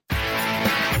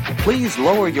Please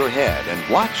lower your head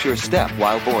and watch your step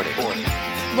while boarding.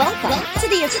 Welcome to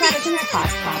the Attractions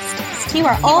Podcast. You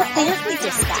are all clear for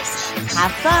dispatch.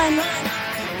 Have fun.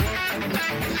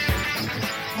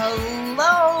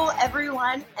 Hello,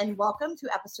 everyone, and welcome to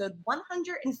episode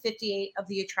 158 of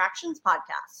the Attractions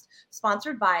Podcast,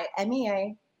 sponsored by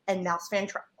MEA and Mouse Fan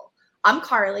Travel. I'm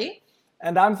Carly.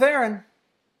 And I'm Theron.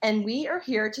 And we are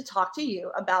here to talk to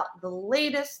you about the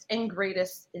latest and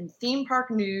greatest in theme park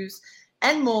news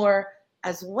and more,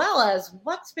 as well as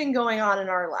what's been going on in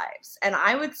our lives. And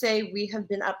I would say we have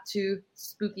been up to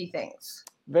spooky things.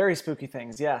 Very spooky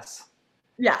things, yes.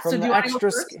 Yeah, From so do the you want to go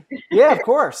extra first? Yeah, of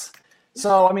course.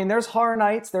 So, I mean, there's Horror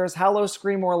Nights, there's Hallow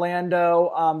Scream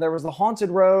Orlando, there was the Haunted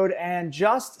Road, and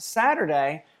just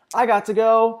Saturday, I got to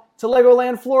go to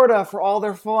Legoland, Florida for all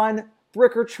their fun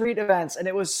Brick or Treat events, and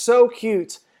it was so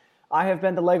cute. I have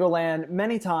been to Legoland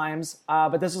many times,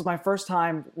 but this was my first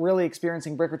time really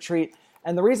experiencing Brick or Treat.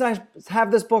 And the reason I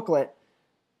have this booklet,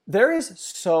 there is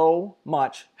so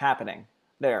much happening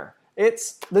there.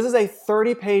 This is a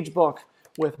 30-page book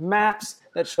with maps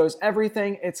that shows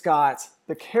everything. It's got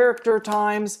the character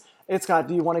times. It's got,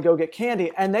 do you want to go get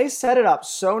candy? And they set it up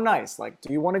so nice. Like,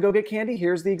 do you want to go get candy?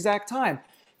 Here's the exact time.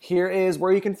 Here is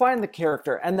where you can find the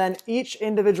character. And then each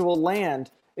individual land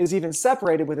is even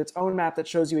separated with its own map that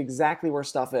shows you exactly where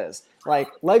stuff is. Like,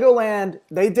 Legoland,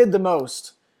 they did the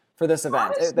most for this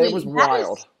event. Honestly, it was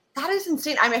wild. That is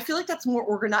insane. I mean, I feel like that's more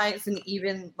organized than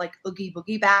even like Oogie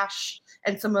Boogie Bash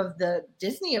and some of the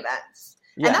Disney events.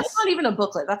 Yes. And that's not even a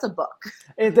booklet. That's a book.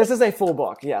 This is a full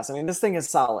book, yes. I mean, this thing is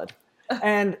solid.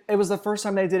 And it was the first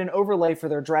time they did an overlay for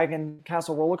their Dragon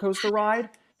Castle roller coaster ride.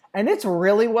 And it's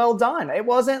really well done. It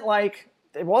wasn't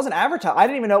advertised. I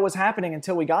didn't even know it was happening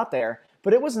until we got there.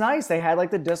 But it was nice. They had like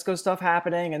the disco stuff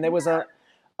happening. And there was a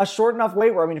short enough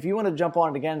wait where, I mean, if you want to jump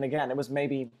on it again and again, it was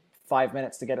maybe 5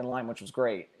 minutes to get in line, which was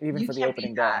great, even for the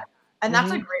opening day. And that's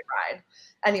a great ride.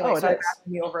 Anyway, so I got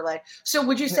the overlay. So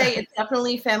would you say it's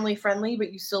definitely family friendly,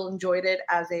 but you still enjoyed it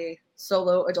as a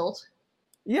solo adult?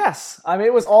 Yes. I mean,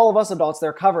 it was all of us adults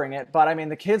there covering it, but I mean,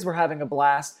 the kids were having a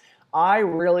blast. I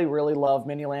really, really love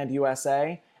Miniland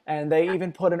USA, and they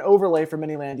even put an overlay for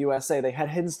Miniland USA. They had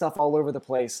hidden stuff all over the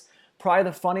place. Probably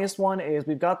the funniest one is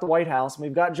we've got the White House, and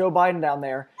we've got Joe Biden down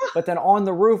there, but then on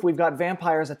the roof, we've got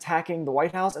vampires attacking the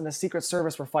White House, and the Secret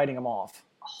Service were fighting them off.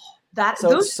 Those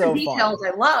are the details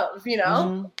fun. I love, you know?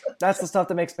 Mm-hmm. That's the stuff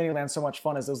that makes Miniland so much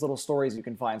fun, is those little stories you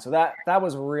can find. So that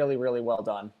was really, really well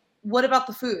done. What about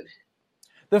the food?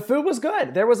 The food was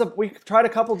good. We tried a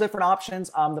couple different options.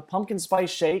 The pumpkin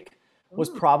spice shake was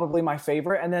probably my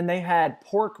favorite, and then they had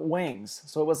pork wings.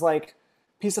 So it was like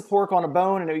piece of pork on a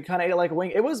bone, and you kind of ate it like a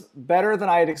wing. It was better than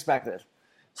I had expected.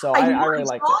 So I really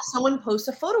liked it. I saw someone post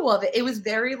a photo of it. It was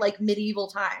very like medieval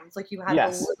times. Like you had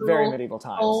the very medieval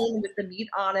times bone with the meat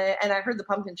on it, and I heard the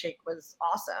pumpkin shake was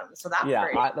awesome. So that's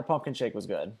great. The pumpkin shake was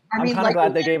good. I'm kind of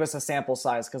glad they gave us a sample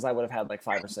size, because I would have had like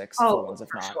 5 or 6 full ones if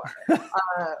not. Sure.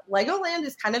 Legoland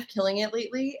is kind of killing it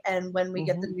lately, and when we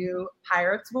get the new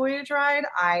Pirates Voyage ride,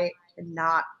 I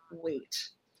cannot wait.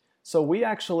 So we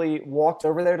actually walked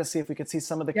over there to see if we could see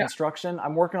some of the construction.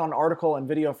 I'm working on an article and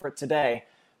video for it today.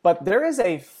 But there is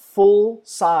a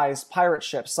full-size pirate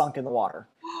ship sunk in the water.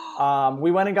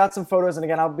 We went and got some photos, and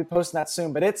again, I'll be posting that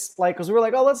soon. But it's like, because we were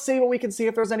like, oh, let's see what we can see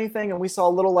if there's anything. And we saw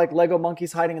little like Lego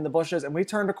monkeys hiding in the bushes, and we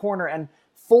turned a corner, and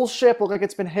full ship looked like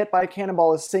it's been hit by a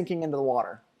cannonball, is sinking into the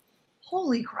water.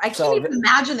 Holy crap. I can't even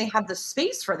imagine they have the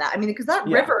space for that. I mean, because that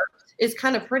river is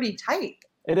kind of pretty tight.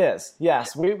 It is,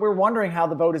 yes. We're wondering how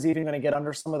the boat is even going to get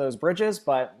under some of those bridges,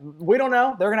 but we don't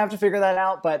know. They're going to have to figure that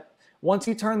out, but once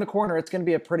you turn the corner, it's going to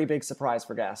be a pretty big surprise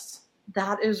for guests.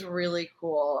 That is really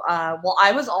cool. Well,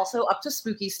 I was also up to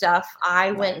spooky stuff.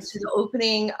 I went to the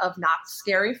opening of Knott's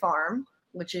Scary Farm,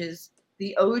 which is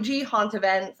the OG haunt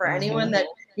event for anyone that,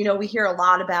 you know, we hear a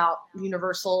lot about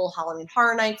Universal Halloween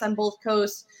Horror Nights on both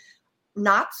coasts.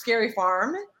 Knott's Scary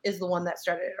Farm is the one that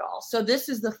started it all. So this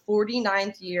is the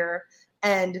 49th year,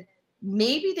 and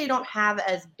maybe they don't have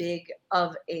as big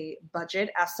of a budget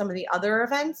as some of the other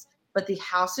events, but the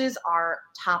houses are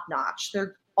top notch.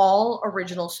 They're all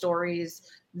original stories,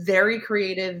 very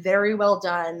creative, very well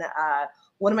done.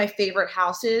 One of my favorite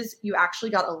houses, you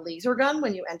actually got a laser gun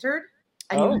when you entered,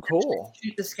 and you could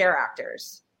shoot the scare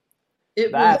actors.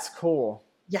 That's cool.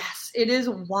 Yes, it is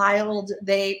wild.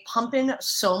 They pump in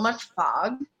so much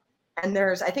fog, and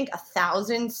there's, I think,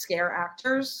 1,000 scare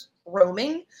actors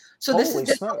roaming. So this is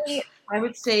definitely, I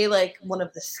would say, like one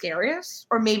of the scariest,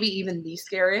 or maybe even the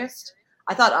scariest.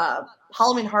 I thought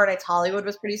Halloween Horror Nights Hollywood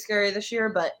was pretty scary this year,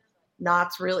 but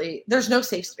Knott's really, there's no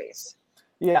safe space.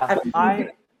 Yeah,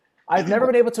 I've never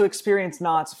been able to experience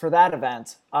Knott's for that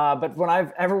event, but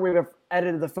when we've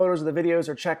edited the photos or the videos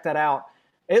or checked that out,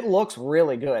 it looks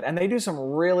really good. And they do some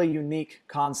really unique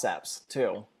concepts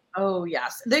too. Oh,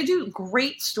 yes. They do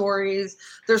great stories.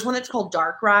 There's one that's called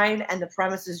Dark Ride, and the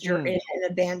premise is you're in an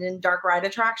abandoned dark ride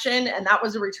attraction, and that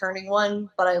was a returning one,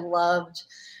 but I loved.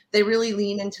 They really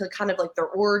lean into kind of like their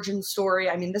origin story.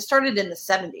 I mean, this started in the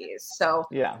 70s, so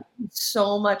yeah,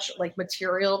 so much like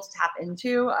material to tap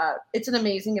into. It's an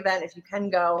amazing event. If you can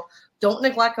go, don't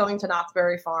neglect going to Knott's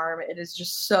Berry Farm. It is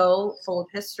just so full of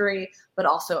history, but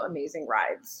also amazing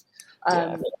rides.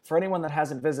 For anyone that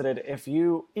hasn't visited,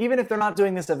 even if they're not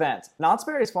doing this event, Knott's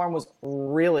Berry Farm was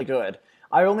really good.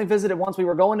 I only visited once. We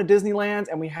were going to Disneyland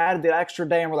and we had the extra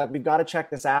day and we're like, we've got to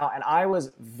check this out. And I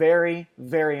was very,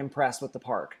 very impressed with the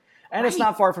park. And It's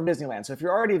not far from Disneyland. So if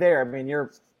you're already there, I mean,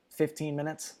 you're 15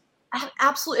 minutes.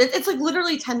 Absolutely. It's like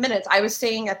literally 10 minutes. I was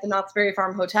staying at the Knott's Berry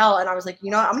Farm Hotel and I was like,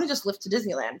 you know what? I'm going to just lift to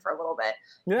Disneyland for a little bit.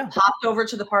 Yeah. Popped over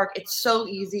to the park. It's so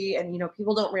easy. And,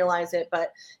 people don't realize it,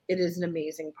 but it is an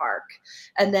amazing park.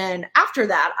 And then after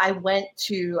that, I went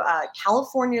to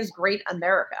California's Great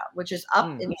America, which is up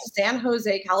in San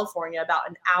Jose, California, about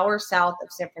an hour south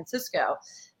of San Francisco.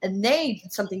 And they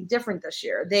did something different this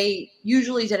year. They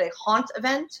usually did a haunt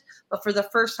event, but for the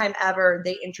first time ever,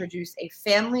 they introduced a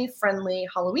family-friendly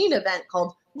Halloween event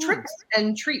called Tricks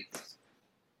and Treats.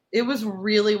 It was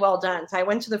really well done. So I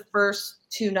went to the first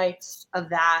 2 nights of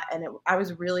that, and I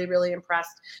was really, really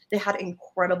impressed. They had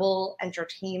incredible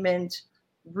entertainment,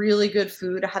 really good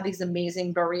food. I had these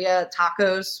amazing birria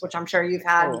tacos, which I'm sure you've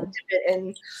had. You dip it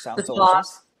in the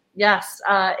sauce. Yes,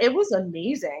 it was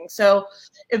amazing. So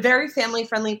a very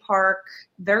family-friendly park,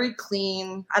 very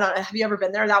clean. I don't know. Have you ever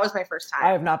been there? That was my first time.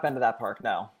 I have not been to that park,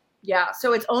 no. Yeah,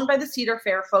 so it's owned by the Cedar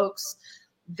Fair folks.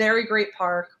 Very great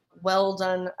park, well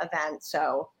done event.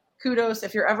 So kudos.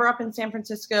 If you're ever up in San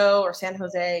Francisco or San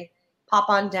Jose, pop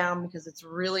on down because it's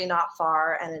really not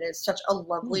far and it is such a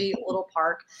lovely little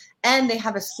park. And they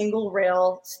have a single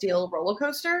rail steel roller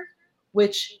coaster,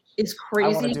 which is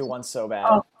crazy. I want to do one so bad.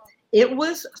 Oh, it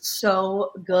was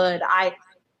so good.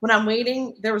 When I'm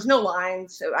waiting, there was no line,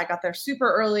 so I got there super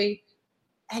early.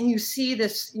 And you see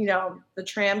this, the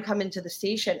tram come into the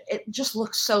station. It just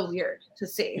looks so weird to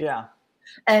see. Yeah.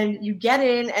 And you get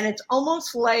in, and it's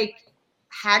almost like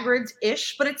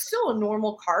Hagrid's-ish, but it's still a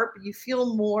normal cart. But you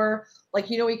feel more like,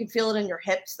 you can feel it in your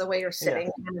hips the way you're sitting.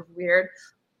 Yeah. Kind of weird.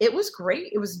 It was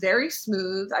great. It was very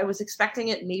smooth. I was expecting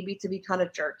it maybe to be kind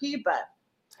of jerky, but.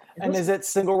 And is it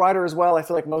single rider as well? I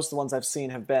feel like most of the ones I've seen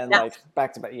have been like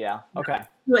back to back. Yeah. Okay.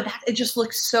 It just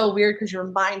looks so weird because your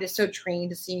mind is so trained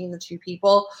to seeing the two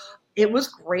people. It was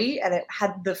great. And it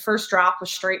had the first drop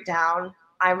was straight down.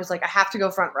 I was like, I have to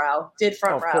go front row. Did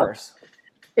front row. Of course.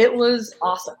 It was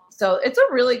awesome. So it's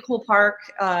a really cool park.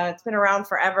 It's been around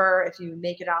forever. If you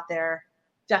make it out there,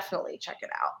 definitely check it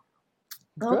out.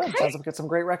 Good. Okay. Sounds like we got some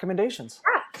great recommendations.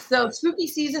 Yeah. So spooky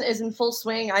season is in full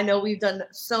swing. I know we've done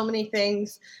so many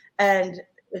things and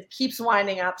it keeps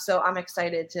winding up. So I'm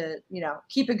excited to,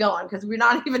 keep it going because we're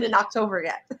not even in October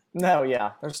yet. No,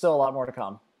 yeah. There's still a lot more to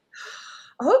come.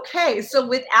 Okay. So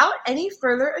without any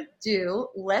further ado,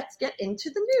 let's get into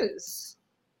the news.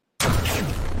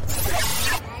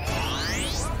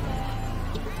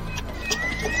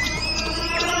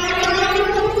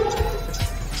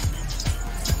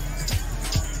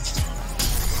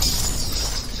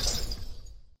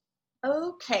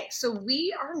 Okay, so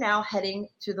we are now heading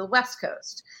to the West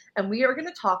Coast, and we are going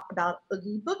to talk about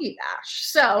Oogie Boogie Bash.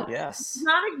 So It's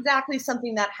not exactly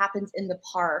something that happens in the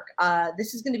park.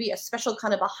 This is going to be a special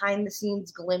kind of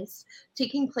behind-the-scenes glimpse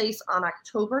taking place on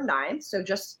October 9th, so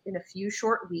just in a few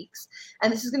short weeks.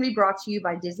 And this is going to be brought to you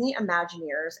by Disney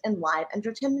Imagineers and live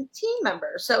entertainment team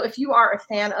members. So if you are a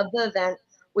fan of the event,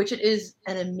 which it is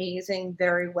an amazing,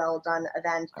 very well done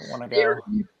event. I want to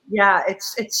go. Yeah,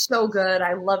 it's so good.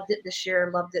 I loved it this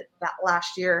year, loved it that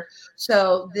last year.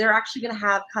 So they're actually going to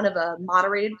have kind of a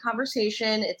moderated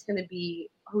conversation. It's going to be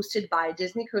hosted by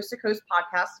Disney Coast to Coast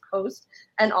podcast host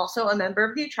and also a member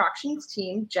of the attractions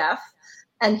team, Jeff.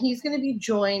 And he's going to be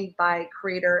joined by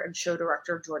creator and show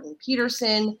director Jordan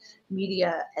Peterson,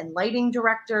 media and lighting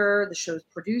director, the show's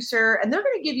producer. And they're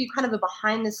going to give you kind of a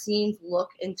behind-the-scenes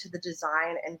look into the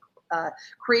design and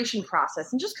creation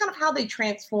process and just kind of how they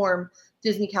transform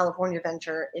Disney California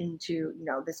Adventure into,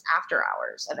 this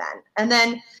after-hours event. And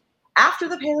then after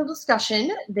the panel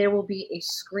discussion, there will be a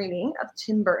screening of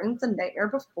Tim Burton's The Nightmare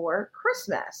Before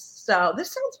Christmas. So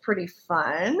this sounds pretty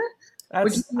fun.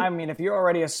 If you're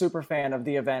already a super fan of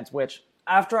the event, which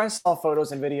after I saw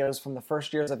photos and videos from the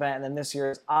first year's event and then this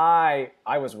year's, I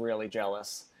was really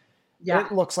jealous. Yeah.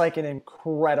 It looks like an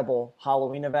incredible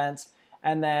Halloween event.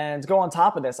 And then to go on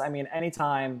top of this, I mean,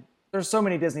 anytime there's so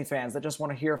many Disney fans that just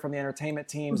want to hear from the entertainment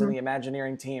teams and the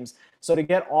Imagineering teams. So to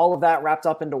get all of that wrapped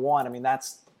up into one, I mean,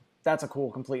 that's a cool,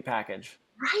 complete package.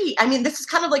 Right. I mean, this is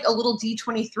kind of like a little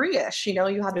D23-ish, you know,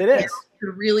 you have the It panel is.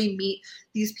 to really meet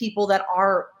these people that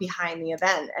are behind the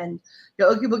event. And the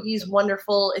Oogie Boogie is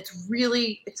wonderful. It's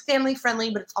family friendly,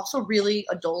 but it's also really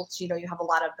adults. You know, you have a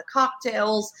lot of the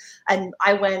cocktails. And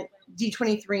I went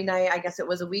D23 night, I guess it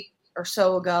was a week or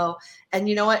so ago. And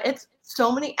you know what? It's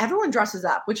so many, everyone dresses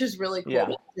up, which is really cool. Yeah,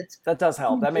 that does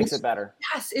help. That makes it better.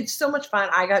 Yes, it's so much fun.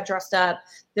 I got dressed up.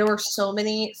 There were so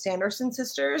many Sanderson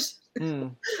sisters.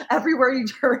 Everywhere you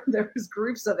turn, there was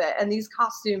groups of it. And these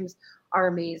costumes are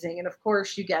amazing. And of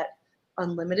course, you get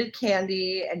unlimited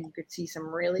candy and you could see some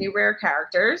really rare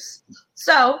characters.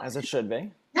 So, as it should be.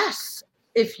 Yes.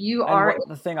 If you are.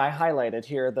 The thing I highlighted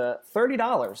here, the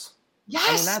 $30. Yes.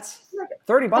 I mean, that's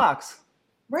 $30.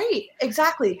 Right,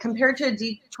 exactly. Compared to a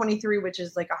D23, which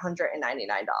is like $199.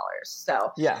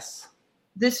 So yes,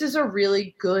 this is a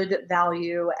really good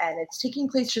value, and it's taking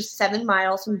place just 7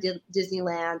 miles from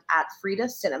Disneyland at Frida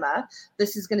Cinema.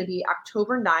 This is going to be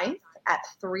October 9th at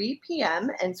 3 p.m.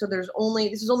 And so this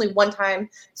is only one time,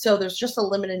 so there's just a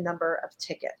limited number of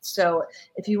tickets. So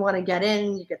if you want to get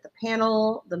in, you get the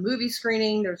panel, the movie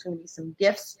screening, there's going to be some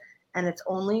gifts, and it's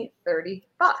only $30.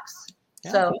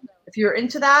 Yeah. So if you're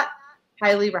into that,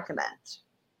 highly recommend.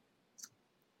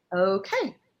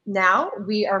 Okay, now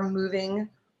we are moving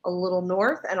a little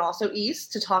north and also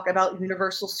east to talk about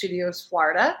Universal Studios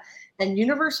Florida and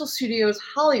Universal Studios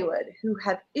Hollywood, who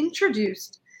have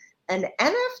introduced an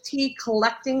NFT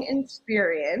collecting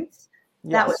experience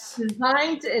that was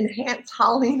designed to enhance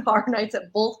Halloween Horror Nights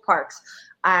at both parks.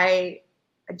 I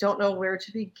don't know where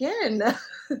to begin.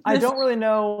 I don't really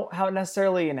know how it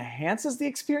necessarily enhances the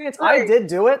experience. Right. I did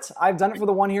do it. I've done it for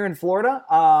the one here in Florida.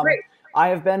 I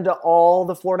have been to all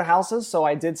the Florida houses, so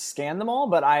I did scan them all,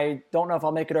 but I don't know if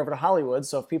I'll make it over to Hollywood.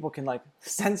 So if people can like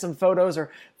send some photos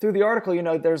or through the article, you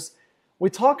know, we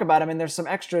talk about them and there's some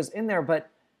extras in there, but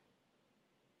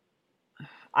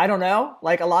I don't know.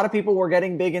 Like a lot of people were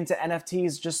getting big into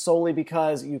NFTs just solely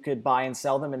because you could buy and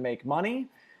sell them and make money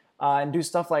and do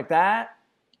stuff like that.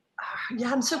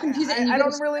 Yeah, I'm so confused. I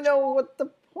don't really know what the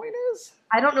point is.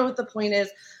 I don't know what the point is.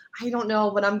 I don't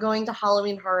know, but I'm going to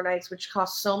Halloween Horror Nights, which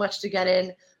costs so much to get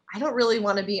in. I don't really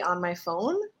want to be on my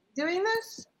phone doing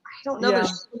this. I don't know. Yeah.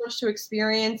 There's so much to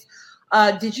experience.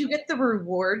 Did you get the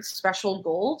rewards special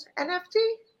gold NFT?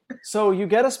 So you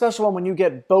get a special one when you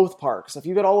get both parks. If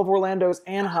you get all of Orlando's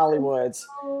and Hollywood's.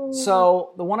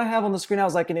 So the one I have on the screen now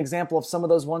is like an example of some of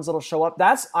those ones that'll show up.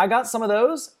 I got some of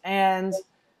those, and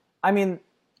I mean,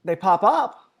 they pop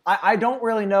up. I don't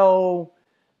really know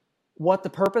what the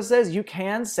purpose is. You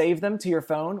can save them to your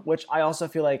phone, which I also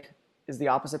feel like is the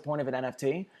opposite point of an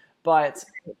NFT. But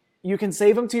you can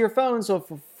save them to your phone. So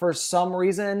if for some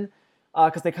reason,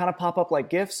 because they kind of pop up like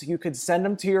GIFs, you could send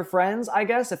them to your friends, I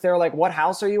guess. If they're like, what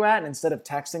house are you at? And instead of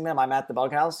texting them, I'm at the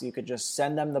Bug House, you could just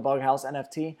send them the Bug House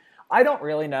NFT. I don't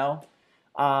really know.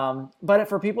 But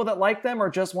for people that like them or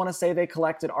just want to say they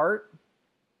collected art,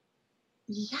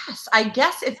 yes, I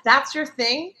guess if that's your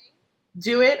thing,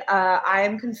 do it. I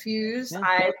am confused.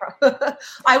 Yeah.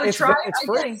 I would try. It's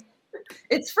free.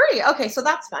 It's free. Okay, so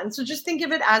that's fun. So just think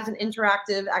of it as an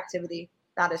interactive activity.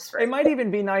 That is free. It might even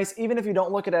be nice, even if you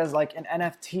don't look at it as like an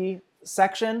NFT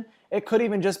section. It could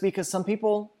even just be because some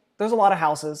people, there's a lot of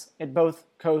houses at both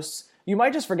coasts. You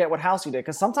might just forget what house you did,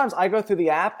 because sometimes I go through the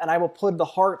app and I will put the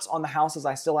hearts on the houses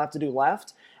I still have to do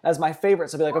left as my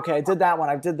favorites. I'll be like, okay, I did that one.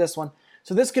 I did this one.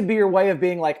 So this could be your way of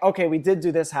being like, okay, we did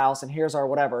do this house and here's our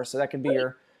whatever. So that could be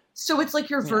your. So it's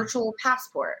like your virtual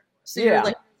passport. So you're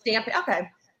like stamping. Okay.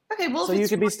 Okay. Well, so you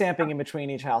could be stamping in between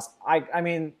each house. I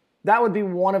mean, that would be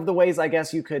one of the ways I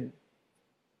guess you could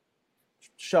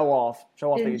show off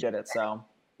that you did it. So.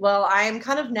 Well, I'm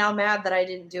kind of now mad that I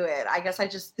didn't do it. I guess I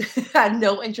just had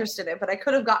no interest in it, but I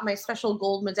could have got my special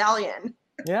gold medallion.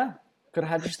 Yeah. Could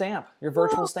have had your stamp, your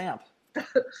virtual stamp.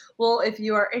 Well, if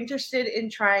you are interested in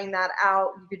trying that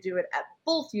out, you could do it at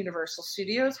both Universal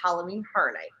Studios Halloween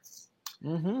Horror Nights.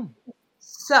 Mm-hmm.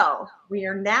 So we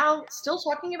are now still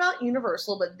talking about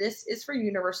Universal, but this is for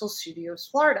Universal Studios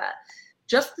Florida.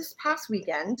 Just this past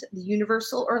weekend, the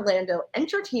Universal Orlando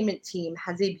entertainment team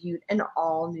has debuted an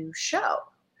all-new show.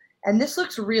 And this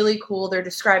looks really cool. They're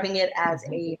describing it as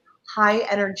a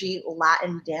high-energy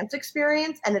Latin dance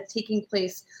experience, and it's taking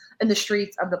place in the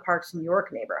streets of the park's New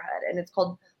York neighborhood. And it's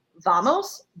called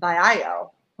Vamos Baillo.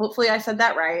 Hopefully I said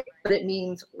that right, but it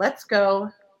means let's go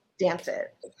dance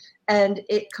it. And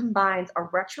it combines a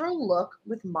retro look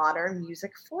with modern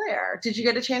music flair. Did you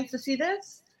get a chance to see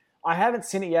this? I haven't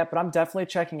seen it yet, but I'm definitely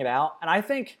checking it out. And I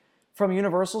think from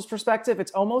Universal's perspective,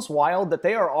 it's almost wild that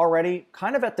they are already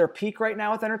kind of at their peak right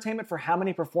now with entertainment for how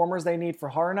many performers they need for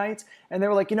Horror Nights. And they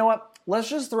were like, you know what? Let's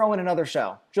just throw in another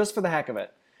show just for the heck of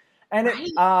it. And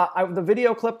the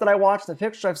video clip that I watched, the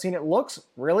picture I've seen, it looks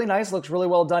really nice, looks really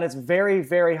well done. It's very,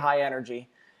 very high energy.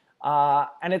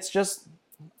 And it's just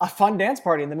a fun dance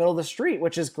party in the middle of the street,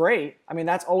 which is great. I mean,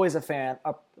 that's always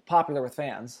popular with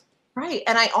fans. Right.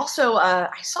 And I also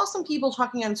I saw some people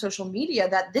talking on social media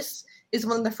that this is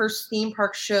one of the first theme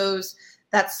park shows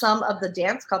that some of the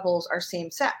dance couples are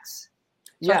same sex.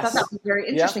 So yes. I thought that was very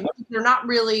interesting. Yep. They're not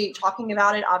really talking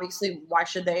about it. Obviously, why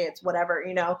should they? It's whatever,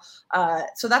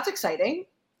 So that's exciting.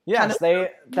 Yes,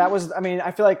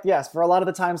 I feel like, yes, for a lot of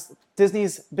the times,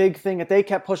 Disney's big thing that they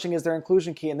kept pushing is their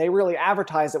inclusion key, and they really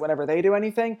advertise it whenever they do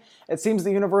anything. It seems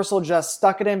that Universal just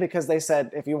stuck it in because they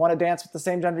said, if you want to dance with the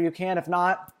same gender, you can. If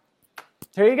not,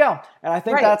 here you go. And I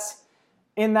think that's,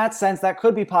 in that sense, that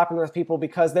could be popular with people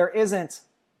because there isn't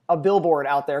a billboard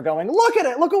out there going, look at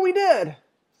it, look what we did.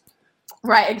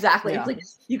 Right, exactly. Yeah. It's like,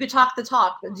 you could talk the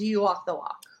talk, but do you walk the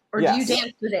walk? Or do you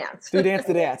dance the dance? Do dance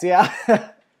the dance, yeah.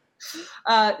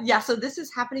 So this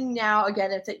is happening now.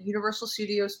 Again, it's at Universal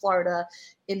Studios Florida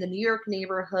in the New York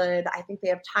neighborhood. I think they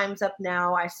have times up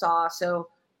now, I saw. So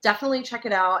definitely check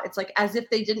it out. It's like as if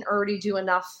they didn't already do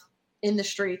enough in the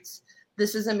streets.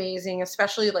 This is amazing,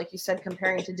 especially like you said,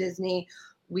 comparing to Disney.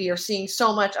 We are seeing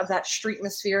so much of that street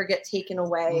atmosphere get taken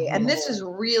away. Mm-hmm. And this is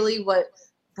really what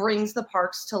brings the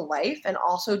parks to life and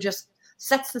also just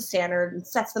sets the standard and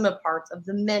sets them apart of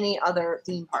the many other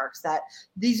theme parks. That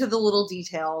these are the little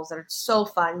details that are so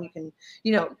fun. You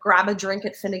can, grab a drink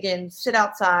at Finnegan's, sit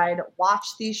outside, watch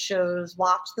these shows,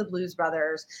 watch the Blues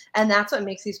Brothers. And that's what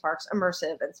makes these parks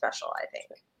immersive and special, I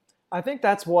think. I think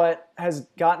that's what has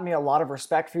gotten me a lot of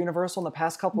respect for Universal in the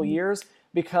past couple of years,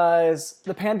 because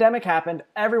the pandemic happened.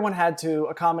 Everyone had to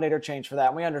accommodate or change for that.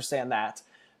 And we understand that.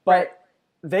 But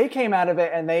they came out of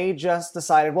it and they just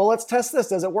decided, well, let's test this.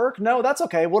 Does it work? No, that's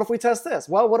okay. What if we test this?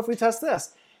 Well, what if we test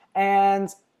this? And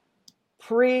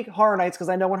pre-Horror Nights, because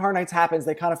I know when Horror Nights happens,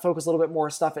 they kind of focus a little bit more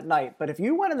stuff at night. But if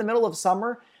you went in the middle of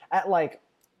summer at like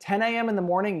 10 a.m. in the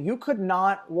morning, you could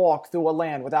not walk through a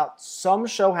land without some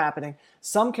show happening,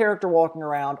 some character walking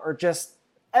around, or just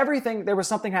everything. There was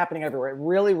something happening everywhere. It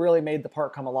really, really made the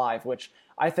park come alive, which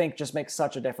I think just makes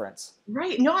such a difference.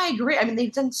 Right. No, I agree. I mean,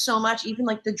 they've done so much, even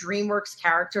like the DreamWorks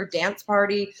character dance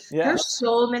party. Yeah. There's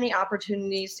so many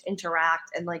opportunities to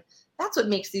interact, and like that's what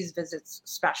makes these visits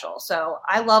special. So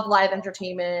I love live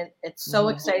entertainment. It's so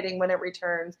exciting when it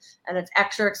returns, and it's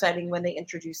extra exciting when they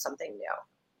introduce something new.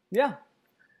 Yeah.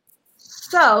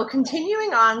 So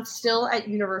continuing on, still at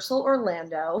Universal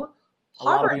Orlando. A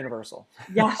lot of Universal.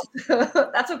 Yes,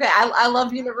 that's okay. I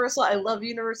love Universal. I love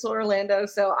Universal Orlando,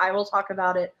 so I will talk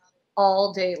about it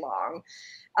all day long.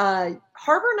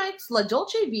 Harbor Nights La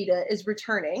Dolce Vita is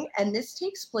returning, and this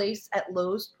takes place at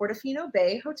Lowe's Portofino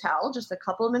Bay Hotel, just a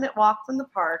couple of minute walk from the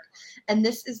park. And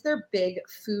this is their big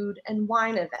food and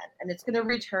wine event, and it's going to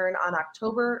return on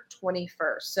October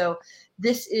 21st. So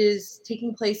this is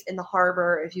taking place in the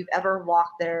harbor. If you've ever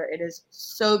walked there, it is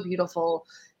so beautiful.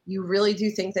 You really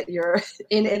do think that you're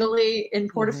in Italy, in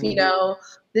Portofino.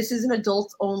 This is an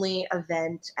adults-only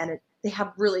event, and they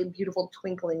have really beautiful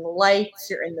twinkling lights.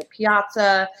 You're in the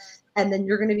piazza, and then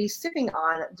you're going to be sipping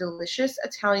on delicious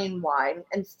Italian wine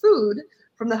and food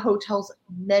from the hotel's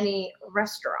many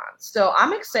restaurants. So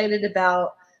I'm excited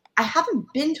about. I haven't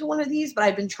been to one of these, but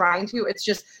I've been trying to. It's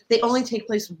just they only take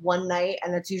place one night,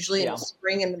 and it's usually in the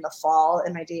spring and in the fall,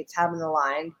 and my dates haven't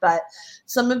aligned. But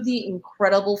some of the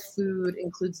incredible food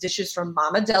includes dishes from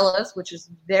Mama Della's, which is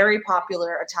very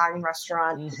popular Italian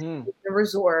restaurant in the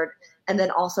resort, and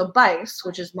then also Bice,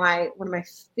 which is one of my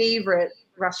favorite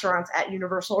restaurants at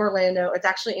Universal Orlando. It's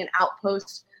actually an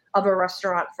outpost of a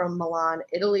restaurant from Milan,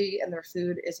 Italy, and their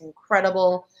food is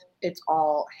incredible. It's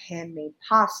all handmade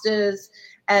pastas.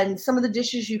 And some of the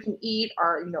dishes you can eat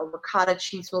are, ricotta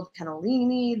cheese-filled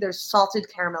cannellini. There's salted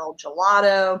caramel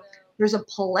gelato. There's a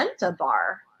polenta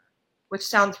bar, which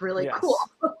sounds really cool.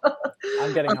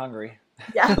 I'm getting hungry.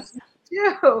 Yes,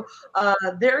 too.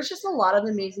 There's just a lot of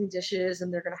amazing dishes,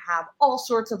 and they're going to have all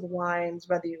sorts of wines,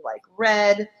 whether you like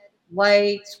red,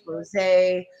 white,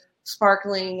 rosé,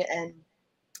 sparkling. And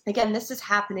again, this is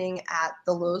happening at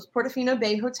the Lowe's Portofino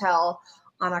Bay Hotel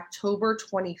on October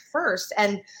 21st.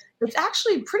 And it's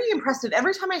actually pretty impressive.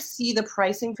 Every time I see the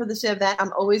pricing for this event,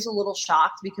 I'm always a little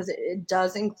shocked because it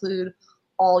does include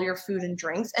all your food and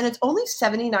drinks, and it's only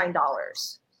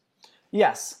 $79.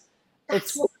 Yes.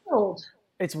 That's wild.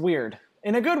 It's weird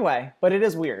in a good way, but it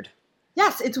is weird.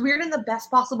 Yes, it's weird in the best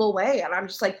possible way. And I'm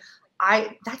just like,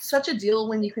 that's such a deal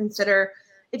when you consider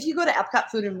if you go to Epcot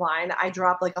Food and Wine, I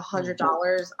drop like $100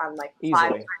 on like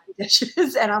five Easily.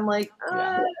 dishes, and I'm like,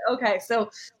 Yeah. okay. So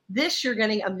this you're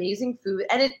getting amazing food,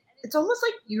 and it's almost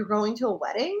like you're going to a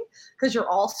wedding because you're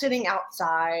all sitting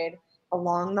outside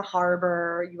along the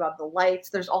harbor. You have the lights.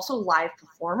 There's also live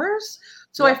performers.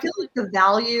 So I feel like the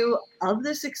value of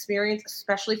this experience,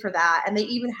 especially for that, and they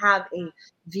even have a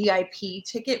VIP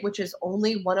ticket, which is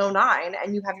only $109,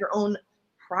 and you have your own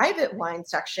private wine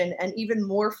section and even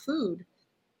more food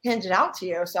handed out to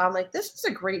you. So I'm like, this is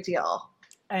a great deal.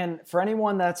 And for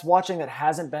anyone that's watching that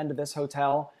hasn't been to this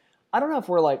hotel, I don't know if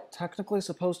we're like technically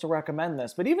supposed to recommend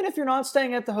this, but even if you're not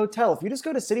staying at the hotel, if you just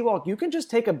go to City Walk, you can just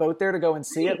take a boat there to go and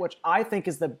see it, which I think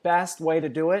is the best way to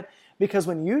do it. Because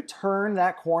when you turn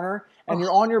that corner and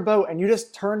you're on your boat and you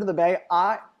just turn to the bay,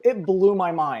 it blew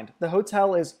my mind. The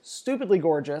hotel is stupidly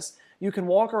gorgeous. You can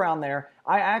walk around there.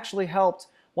 I actually helped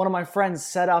one of my friends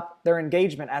set up their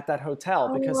engagement at that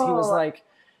hotel because he was like,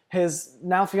 his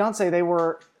now fiance,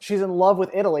 she's in love with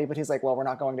Italy, but he's like, well, we're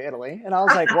not going to Italy. And I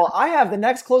was like, well, I have the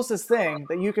next closest thing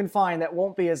that you can find that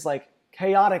won't be as like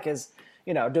chaotic as,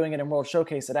 doing it in World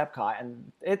Showcase at Epcot.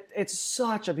 And it's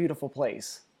such a beautiful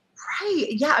place. Right.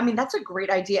 Yeah. I mean, that's a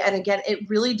great idea. And again, it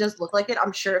really does look like it.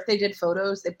 I'm sure if they did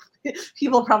photos,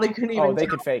 people probably couldn't even. Oh, they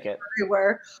could fake it.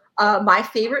 Everywhere. My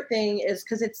favorite thing is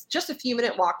because it's just a few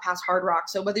minute walk past Hard Rock.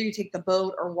 So whether you take the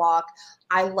boat or walk,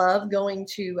 I love going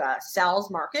to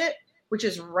Sal's Market, which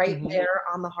is right there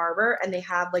on the harbor. And they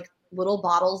have like little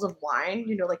bottles of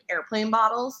wine, like airplane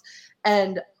bottles.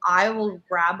 And I will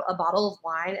grab a bottle of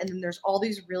wine. And then there's all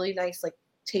these really nice like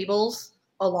tables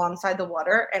alongside the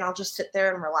water, and I'll just sit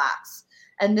there and relax.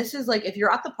 And this is like, if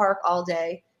you're at the park all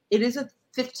day, it is a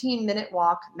 15-minute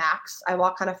walk max. I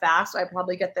walk kind of fast. I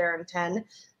probably get there in 10.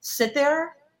 Sit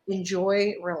there,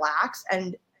 enjoy, relax.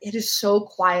 And it is so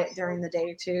quiet during the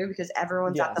day too, because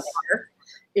everyone's at the park.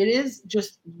 It is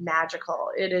just magical.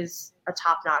 It is a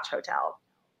top-notch hotel.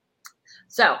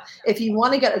 So if you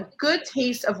want to get a good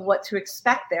taste of what to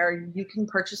expect there, you can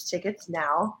purchase tickets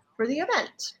now for the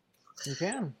event. You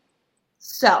can.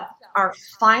 So our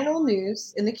final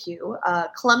news in the queue,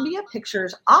 Columbia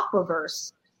Pictures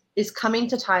Aquaverse is coming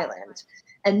to Thailand.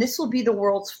 And this will be the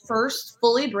world's first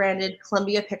fully branded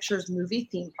Columbia Pictures movie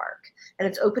theme park. And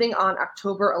it's opening on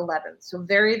October 11th. So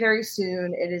very, very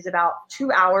soon. It is about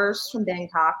 2 hours from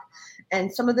Bangkok.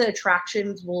 And some of the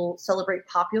attractions will celebrate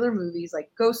popular movies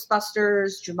like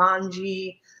Ghostbusters,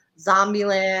 Jumanji,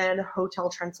 Zombieland,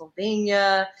 Hotel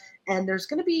Transylvania. And they're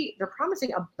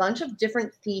promising a bunch of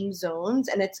different theme zones,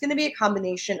 and it's going to be a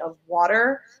combination of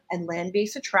water and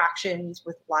land-based attractions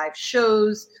with live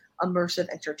shows, immersive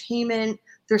entertainment.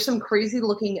 There's some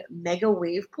crazy-looking mega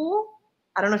wave pool.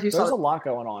 I don't know if you saw. There's a lot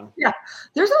going on. Yeah,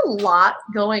 there's a lot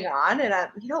going on, and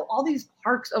all these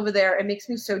parks over there. It makes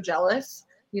me so jealous.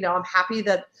 I'm happy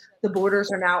that the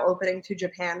borders are now opening to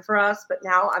Japan for us, but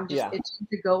now I'm just itching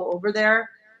to go over there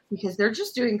because they're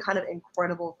just doing kind of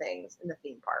incredible things in the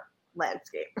theme park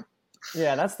landscape.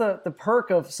 Yeah, that's the perk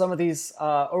of some of these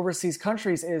overseas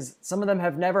countries is some of them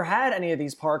have never had any of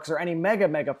these parks or any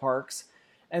mega parks.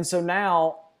 And so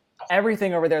now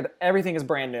everything over there, everything is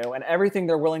brand new and everything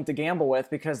they're willing to gamble with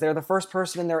because they're the first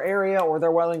person in their area or they're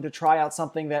willing to try out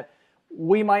something that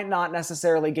we might not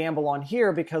necessarily gamble on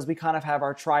here because we kind of have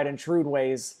our tried and true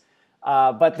ways.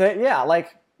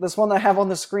 Like this one that I have on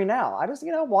the screen now. I just,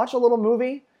 watch a little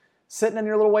movie sitting in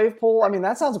your little wave pool. I mean,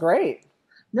 that sounds great.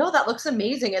 No, that looks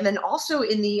amazing. And then also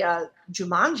in the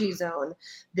Jumanji zone,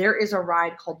 there is a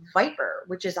ride called Viper,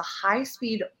 which is a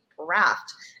high-speed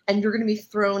raft. And you're going to be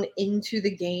thrown into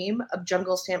the game of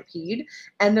Jungle Stampede.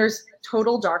 And there's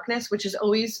total darkness, which is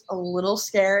always a little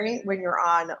scary when you're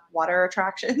on water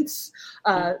attractions.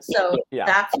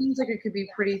 That seems like it could be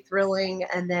pretty thrilling.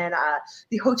 And then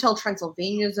the Hotel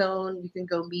Transylvania zone, you can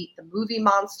go meet the movie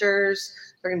monsters.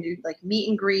 They're going to do like meet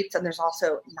and greets. And there's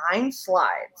also 9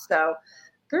 slides. So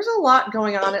there's a lot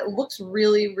going on. It looks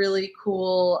really, really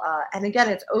cool. And again,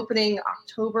 it's opening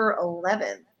October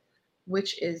 11th,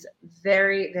 which is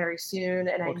very, very soon.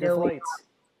 And book your flights.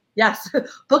 Yes,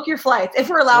 book your flights if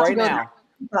we're allowed to go now.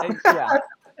 Yeah.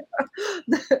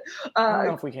 I don't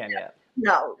know if we can yet.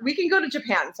 No, we can go to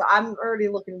Japan. So I'm already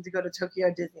looking to go to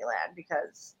Tokyo Disneyland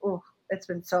because it's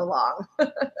been so long.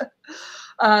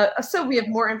 So we have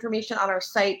more information on our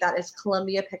site. That is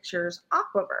Columbia Pictures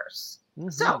Aquaverse. Mm-hmm.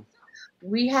 So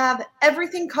we have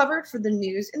everything covered for the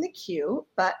news in the queue,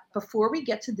 but before we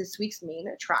get to this week's main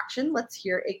attraction, let's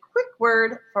hear a quick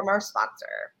word from our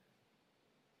sponsor.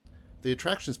 The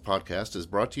Attractions Podcast is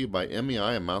brought to you by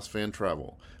MEI and MouseFan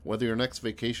Travel. Whether your next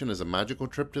vacation is a magical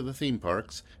trip to the theme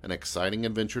parks, an exciting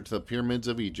adventure to the pyramids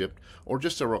of Egypt, or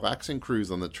just a relaxing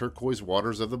cruise on the turquoise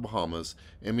waters of the Bahamas,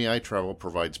 MEI Travel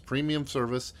provides premium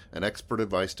service and expert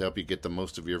advice to help you get the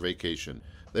most of your vacation.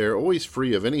 They are always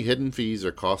free of any hidden fees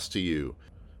or costs to you.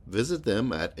 Visit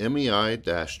them at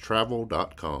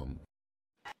mei-travel.com.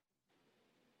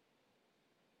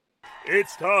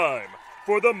 It's time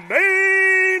for the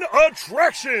main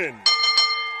attraction.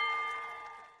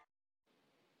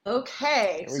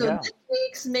 Okay, so go. this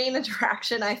week's main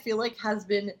attraction, I feel like, has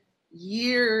been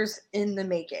years in the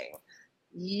making.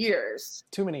 Years.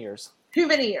 Too many years. Too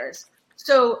many years.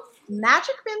 So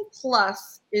MagicBand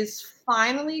Plus is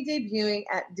finally debuting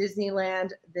at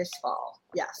Disneyland this fall.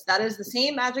 Yes, that is the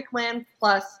same MagicBand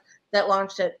Plus that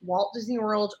launched at Walt Disney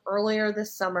World earlier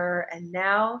this summer, and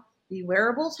now the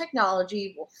wearable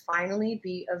technology will finally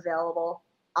be available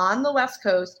on the West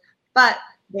Coast, but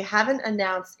they haven't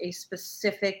announced a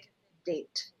specific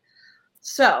date.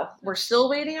 So we're still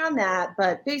waiting on that,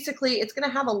 but basically it's going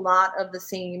to have a lot of the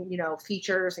same,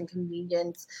 features and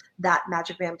convenience that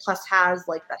MagicBand Plus has,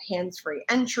 like that hands-free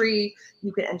entry.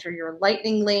 You can enter your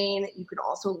lightning lane. You can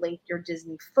also link your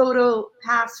Disney Photo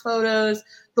Pass photos.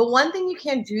 The one thing you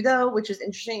can't do, though, which is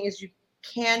interesting, is you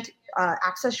can't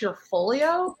access your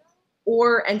folio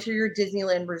or enter your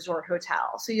Disneyland Resort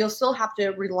hotel. So you'll still have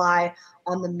to rely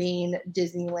on the main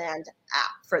Disneyland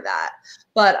app for that.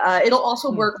 But it'll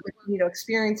also work with,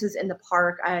 experiences in the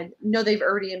park. I know they've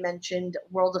already mentioned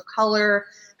World of Color,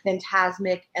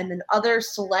 Fantasmic, and then other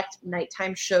select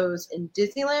nighttime shows in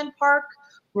Disneyland Park.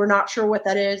 We're not sure what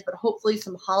that is, but hopefully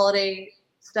some holiday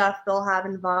stuff they'll have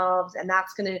involved. And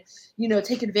that's going to,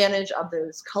 take advantage of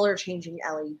those color-changing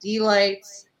LED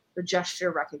lights, the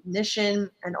gesture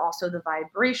recognition, and also the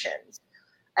vibrations.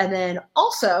 And then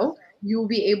also, you will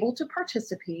be able to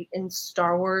participate in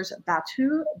Star Wars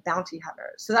Batuu Bounty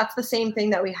Hunters. So that's the same thing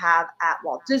that we have at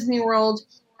Walt Disney World,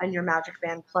 and your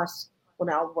MagicBand Plus will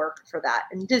now work for that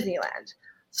in Disneyland.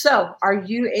 So are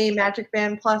you a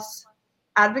MagicBand Plus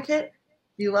advocate?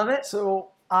 Do you love it? So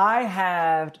I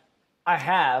have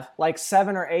like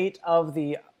 7 or 8 of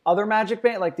the other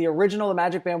MagicBand, like the original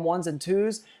MagicBand 1s and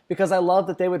 2s, because I love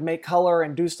that they would make color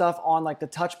and do stuff on like the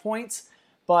touch points.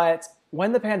 But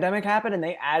when the pandemic happened and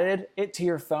they added it to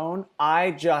your phone,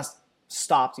 I just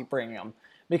stopped bringing them.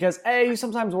 Because A, you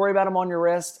sometimes worry about them on your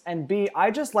wrist, and B, I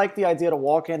just like the idea to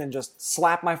walk in and just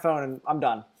slap my phone and I'm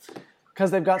done. Because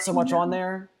they've got so much on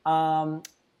there.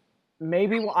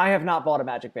 Maybe I have not bought a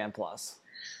MagicBand Plus.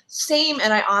 Same,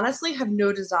 and I honestly have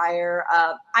no desire.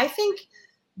 I think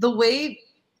the way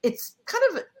it's kind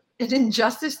of an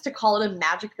injustice to call it a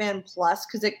MagicBand Plus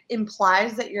because it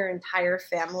implies that your entire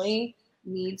family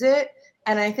needs it.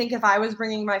 And I think if I was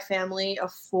bringing my family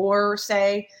of 4,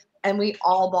 say, and we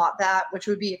all bought that, which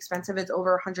would be expensive, it's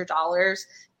over $100,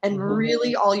 and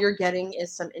really all you're getting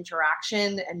is some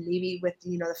interaction and maybe with,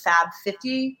 the Fab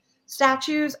 50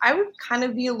 statues, I would kind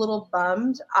of be a little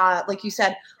bummed. Like you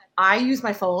said, I use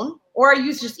my phone, or I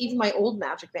use just even my old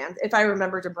MagicBand if I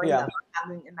remember to bring them, have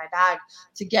them in my bag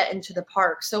to get into the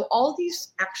park. So all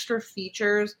these extra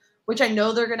features, which I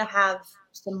know they're going to have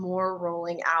some more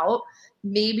rolling out,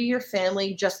 maybe your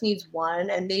family just needs one,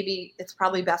 and maybe it's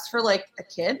probably best for like a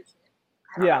kid.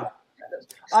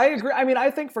 I agree. I mean,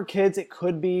 I think for kids it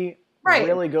could be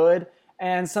really good.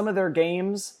 And some of their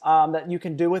games that you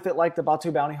can do with it, like the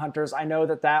Batuu Bounty Hunters, I know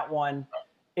that one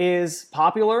is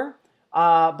popular.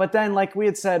 But then, like we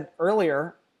had said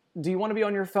earlier, do you want to be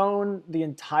on your phone the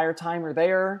entire time you're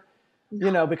there?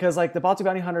 Because like the Batuu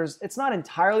Bounty Hunters, it's not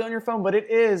entirely on your phone, but it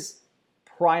is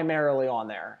primarily on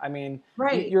there. I mean,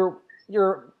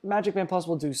 your MagicBand Plus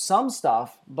will do some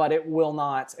stuff, but it will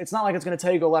not. It's not like it's going to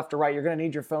tell you go left or right. You're going to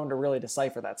need your phone to really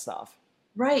decipher that stuff.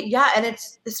 Right. Yeah. And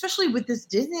it's especially with this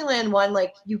Disneyland one,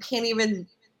 like you can't even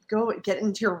go get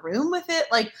into your room with it.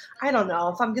 Like, I don't know,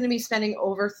 if I'm going to be spending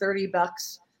over $30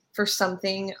 for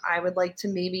something, I would like to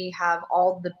maybe have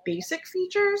all the basic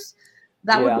features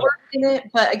that would work in it.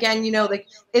 But again, like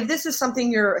if this is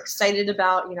something you're excited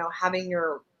about, having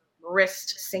your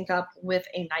wrist sync up with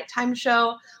a nighttime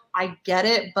show, I get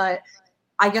it. But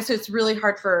I guess it's really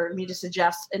hard for me to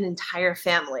suggest an entire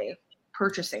family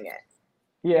purchasing it.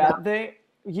 Yeah, they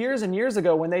years and years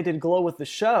ago when they did Glow with the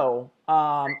Show,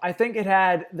 I think it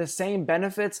had the same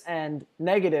benefits and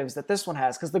negatives that this one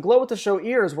has, because the Glow with the Show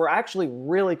ears were actually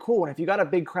really cool, and if you got a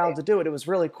big crowd to do it, it was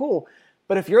really cool.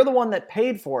 But if you're the one that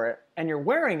paid for it and you're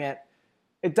wearing it,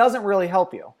 it doesn't really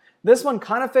help you. This one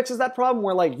kind of fixes that problem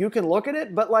where like you can look at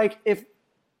it, but like if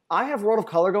I have World of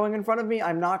Color going in front of me,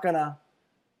 I'm not gonna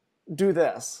do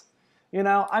this.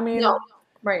 I mean,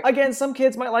 Right. Again, some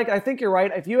kids might like it. I think you're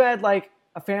right. If you had like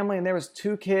a family and there was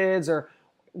 2 kids, or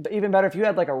even better, if you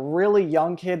had like a really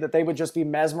young kid that they would just be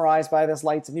mesmerized by this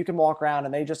lights and you can walk around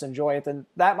and they just enjoy it, then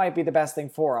that might be the best thing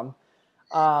for them.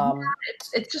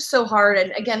 It's just so hard.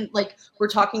 And again, like we're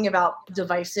talking about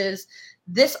devices,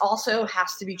 this also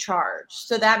has to be charged.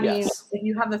 So that means if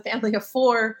you have a family of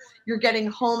 4, you're getting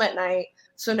home at night.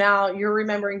 So now you're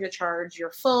remembering to charge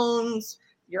your phones,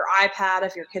 your iPad,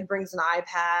 if your kid brings an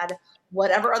iPad,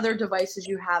 whatever other devices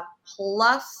you have,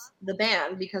 plus the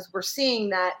band, because we're seeing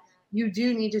that you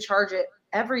do need to charge it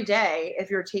every day if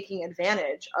you're taking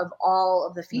advantage of all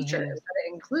of the features that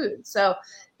it includes. So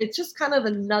it's just kind of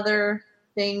another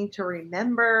thing to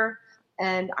remember.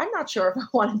 And I'm not sure if I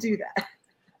want to do that.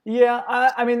 Yeah,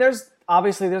 I mean, there's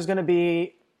going to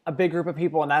be a big group of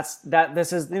people, and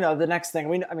this is, the next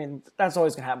thing. I mean, that's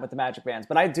always going to happen with the Magic Bands.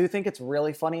 But I do think it's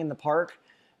really funny in the park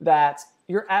that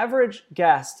your average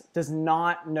guest does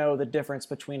not know the difference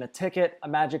between a ticket, a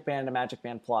Magic Band, and a Magic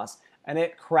Band Plus. And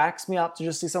it cracks me up to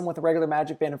just see someone with a regular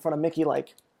Magic Band in front of Mickey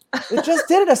like, it just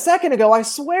did it a second ago, I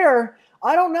swear.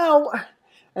 I don't know.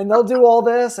 And they'll do all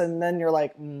this, and then you're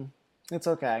like, it's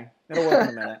okay. It'll work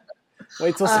in a minute.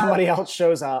 Wait till somebody else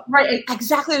shows up. Right,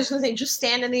 exactly. I was going to say, just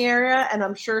stand in the area, and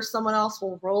I'm sure someone else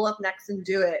will roll up next and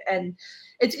do it. And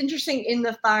it's interesting in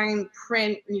the fine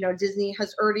print. Disneyland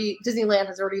has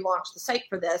already launched the site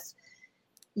for this.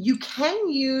 You can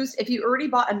use, if you already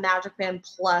bought a Magic Band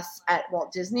Plus at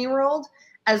Walt Disney World,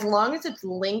 as long as it's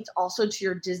linked also to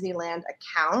your Disneyland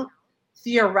account,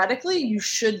 theoretically you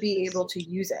should be able to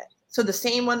use it. So the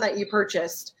same one that you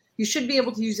purchased, you should be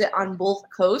able to use it on both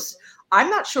coasts. I'm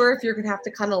not sure if you're going to have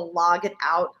to kind of log it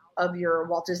out of your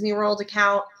Walt Disney World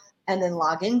account and then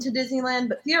log into Disneyland,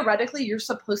 but theoretically you're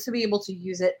supposed to be able to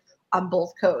use it on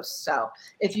both coasts. So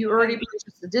if you already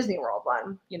purchased the Disney World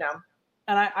one,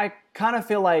 And I kind of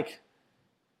feel like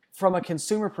from a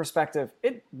consumer perspective,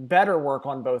 it better work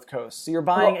on both coasts. So you're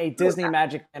buying a Disney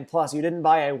Magic Band Plus. You didn't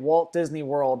buy a Walt Disney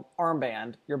World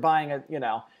armband. You're buying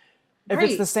if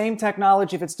it's the same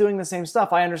technology, if it's doing the same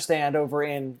stuff, I understand over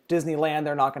in Disneyland,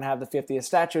 they're not going to have the 50th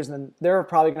statues, and then they're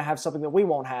probably going to have something that we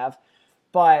won't have.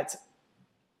 But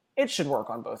it should work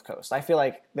on both coasts. I feel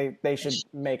like they should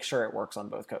make sure it works on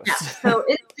both coasts. Yeah. So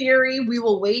in theory, we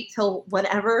will wait till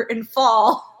whenever in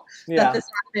fall that this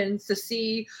happens to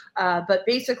see. But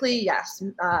basically, yes,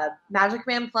 Magic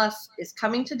Band Plus is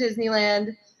coming to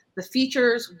Disneyland. The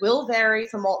features will vary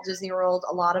from Walt Disney World.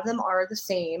 A lot of them are the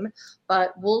same,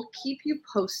 but we'll keep you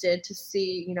posted to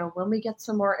see, when we get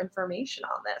some more information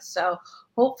on this. So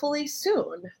hopefully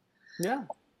soon. Yeah.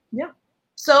 Yeah.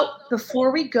 So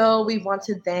before we go, we want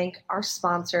to thank our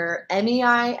sponsor,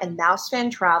 MEI and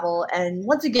MouseFan Travel. And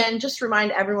once again, just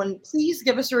remind everyone, please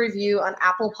give us a review on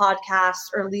Apple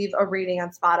Podcasts or leave a rating on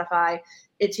Spotify.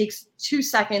 It takes 2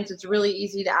 seconds. It's really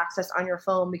easy to access on your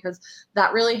phone because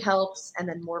that really helps. And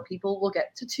then more people will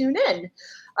get to tune in.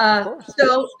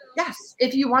 So yes,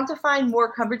 if you want to find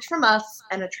more coverage from us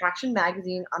and Attraction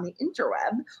Magazine on the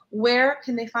interweb, where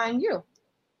can they find you?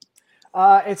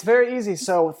 It's very easy.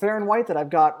 So Theron White that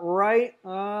I've got right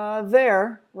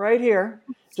there, right here.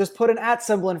 Just put an @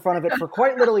 symbol in front of it for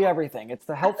quite literally everything. It's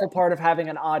the helpful part of having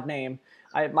an odd name.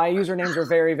 My usernames are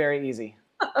very, very easy.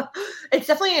 It's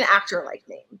definitely an actor-like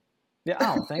name. Yeah.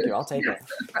 Oh, thank you. I'll take it.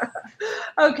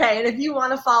 Okay. And if you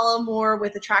want to follow more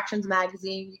with Attractions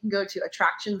Magazine, you can go to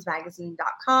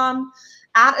attractionsmagazine.com,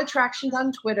 @Attractions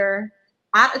on Twitter,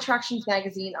 @Attractions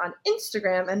Magazine on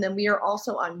Instagram, and then we are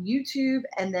also on YouTube,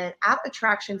 and then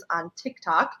 @Attractions on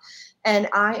TikTok. And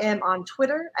I am on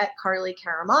Twitter @Carly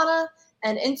Caramana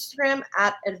and Instagram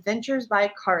 @Adventures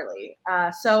by Carly.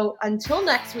 So until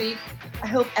next week, I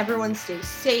hope everyone stays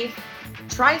safe,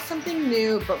 try something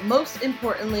new, but most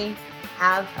importantly,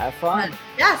 have fun.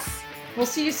 Yes. We'll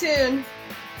see you soon.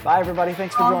 Bye, everybody.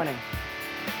 Thanks for joining.